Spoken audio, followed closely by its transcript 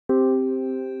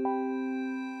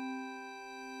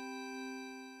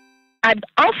I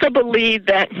also believe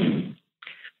that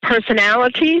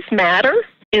personalities matter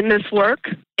in this work,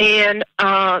 and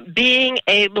being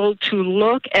able to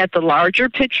look at the larger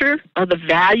picture of the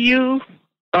value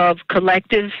of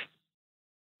collective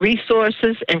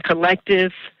resources and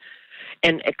collective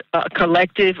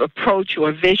approach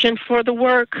or vision for the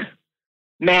work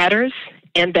matters,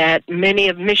 and that many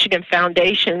of Michigan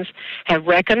foundations have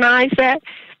recognized that.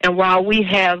 And while we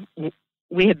have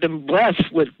been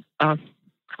blessed with a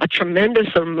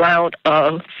tremendous amount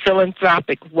of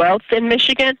philanthropic wealth in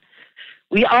Michigan,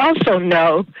 we also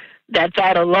know that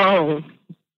that alone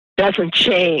doesn't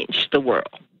change the world.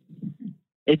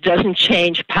 It doesn't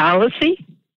change policy,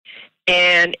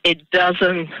 and it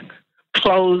doesn't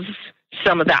close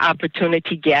some of the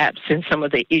opportunity gaps in some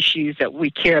of the issues that we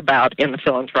care about in the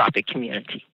philanthropic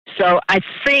community. So I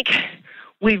think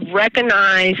we've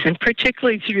recognized, and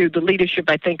particularly through the leadership,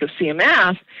 I think, of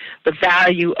CMS, the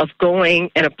value of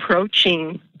going and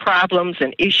approaching problems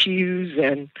and issues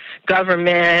and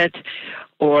government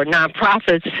or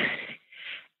nonprofits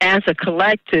as a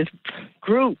collective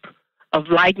group of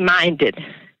like-minded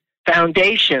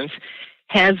foundations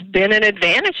has been an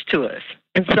advantage to us.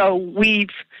 And so we've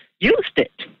used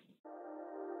it.